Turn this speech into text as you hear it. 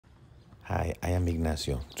Hi, I am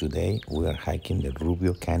Ignacio. Today we are hiking the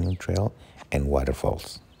Rubio Canyon Trail and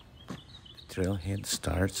waterfalls. The trailhead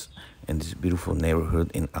starts in this beautiful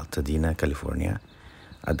neighborhood in Altadena, California,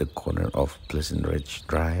 at the corner of Pleasant Ridge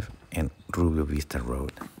Drive and Rubio Vista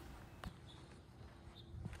Road.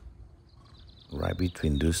 Right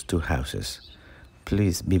between those two houses.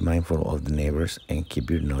 Please be mindful of the neighbors and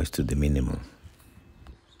keep your noise to the minimum.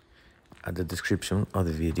 At the description of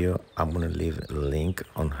the video, I'm going to leave a link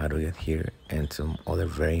on how to get here and some other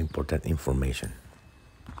very important information.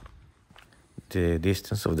 The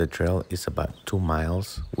distance of the trail is about 2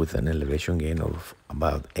 miles with an elevation gain of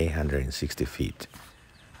about 860 feet.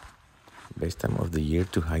 Best time of the year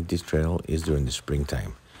to hike this trail is during the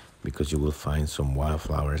springtime because you will find some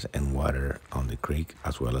wildflowers and water on the creek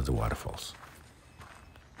as well as the waterfalls.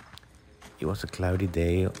 It was a cloudy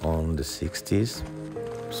day on the 60s,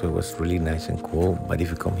 so it was really nice and cool, but if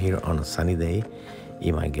you come here on a sunny day,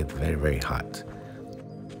 it might get very hot.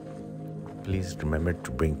 Please remember to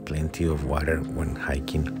bring plenty of water when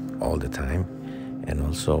hiking all the time, and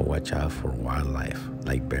also watch out for wildlife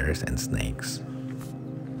like bears and snakes.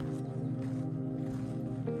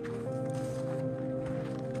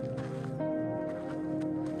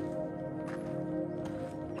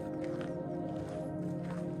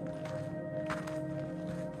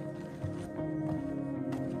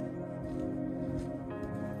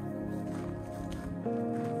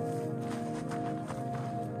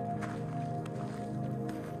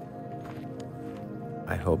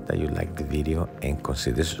 I hope that you liked the video and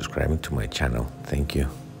consider subscribing to my channel. Thank you.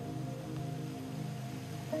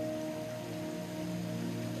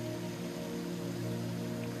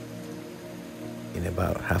 In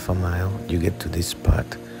about half a mile, you get to this spot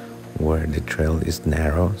where the trail is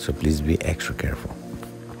narrow, so please be extra careful.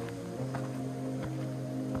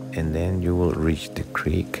 And then you will reach the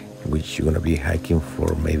creek, which you're gonna be hiking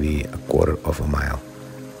for maybe a quarter of a mile.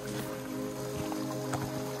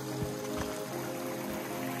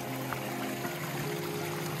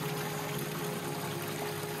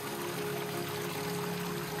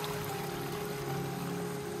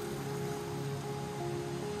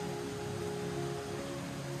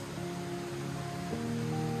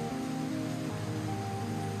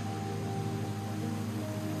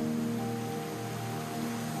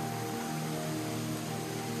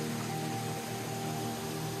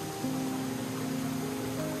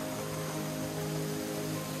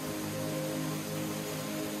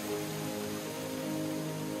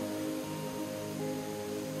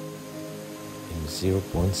 In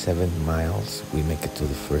 0.7 miles, we make it to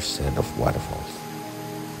the first set of waterfalls.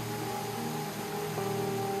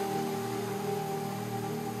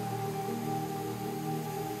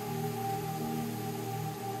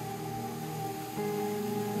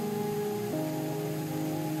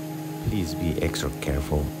 Please be extra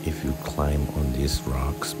careful if you climb on these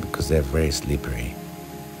rocks because they're very slippery.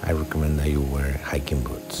 I recommend that you wear hiking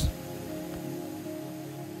boots.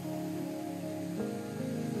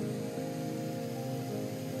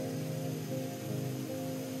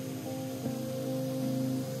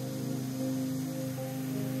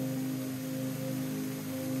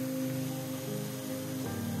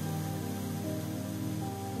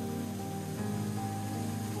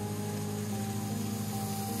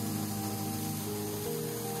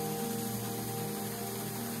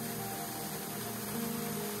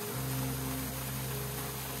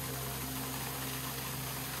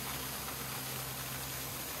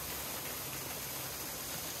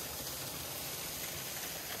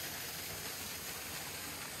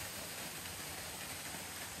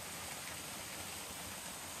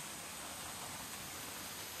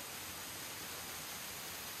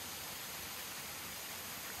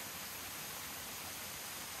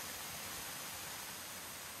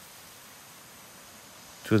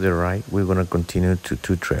 To the right, we're gonna continue to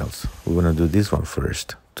two trails. We're gonna do this one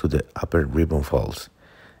first to the Upper Ribbon Falls,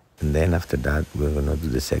 and then after that, we're gonna do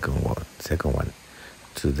the second one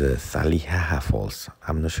to the Thalihaha Falls.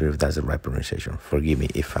 I'm not sure if that's the right pronunciation. Forgive me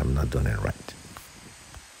if I'm not doing it right.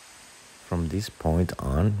 From this point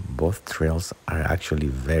on, both trails are actually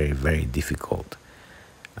very difficult.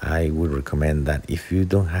 I would recommend that if you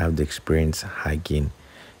don't have the experience hiking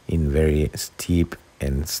in very steep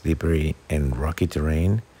and slippery and rocky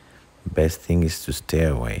terrain, best thing is to stay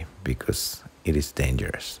away because it is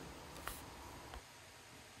dangerous.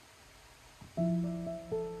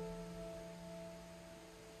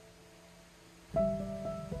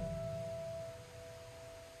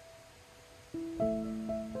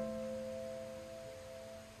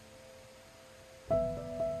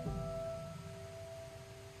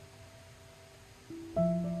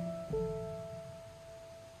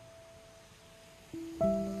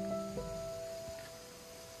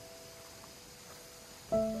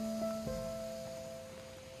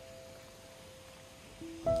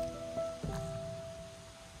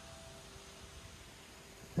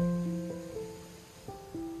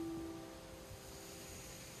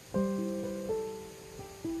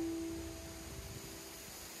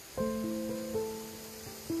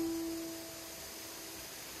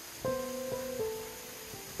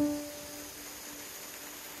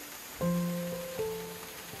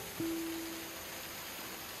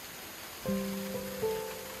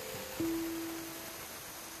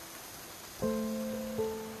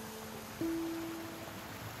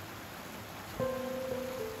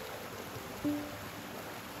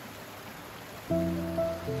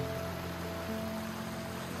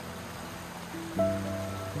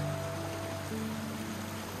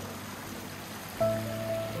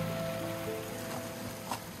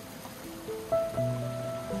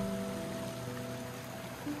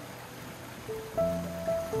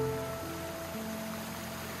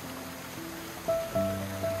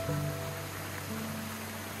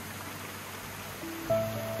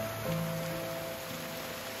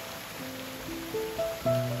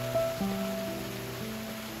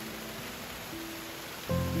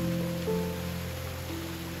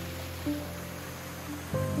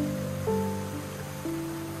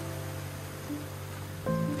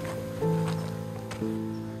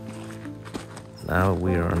 Now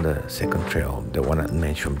we're on the second trail, the one I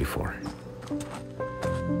mentioned before.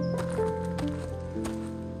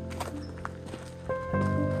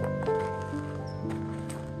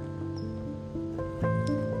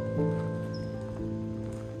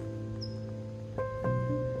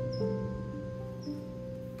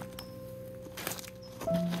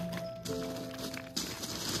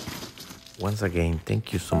 Once again,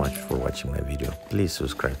 thank you so much for watching my video. Please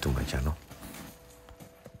subscribe to my channel.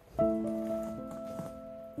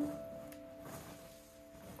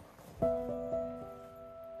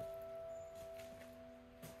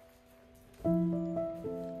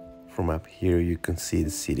 From up here, you can see the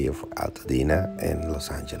city of Altadena and Los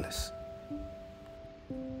Angeles.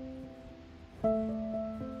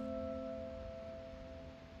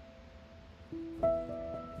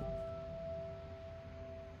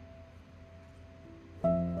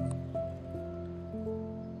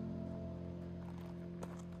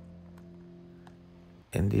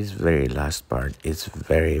 And this very last part is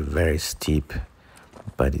very steep,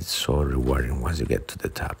 but it's so rewarding once you get to the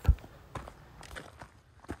top.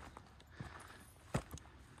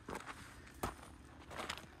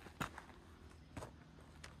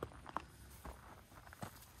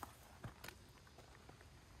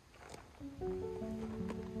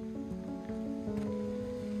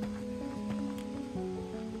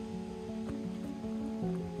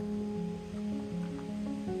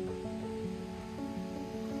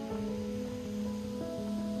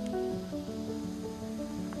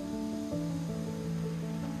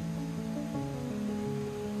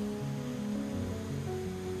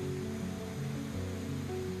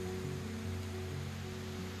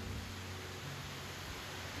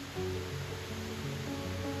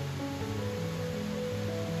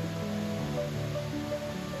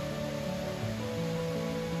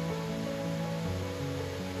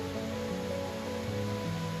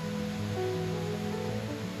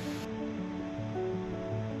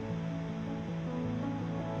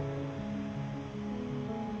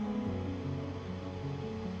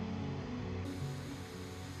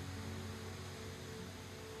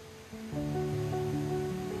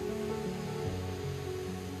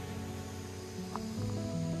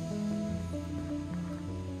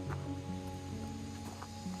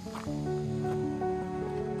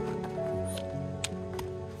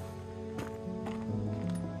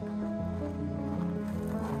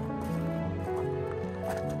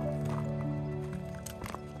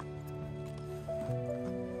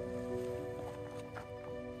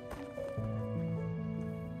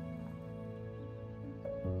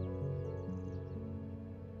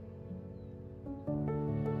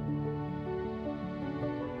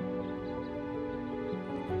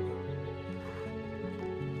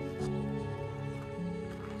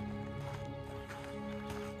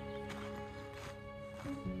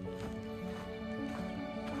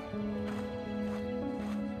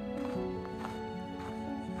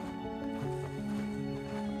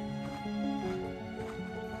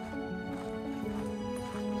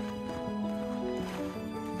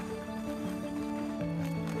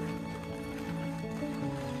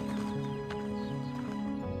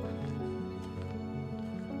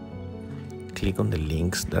 Click on the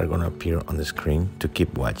links that are going to appear on the screen to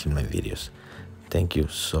keep watching my videos. Thank you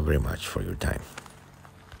so very much for your time.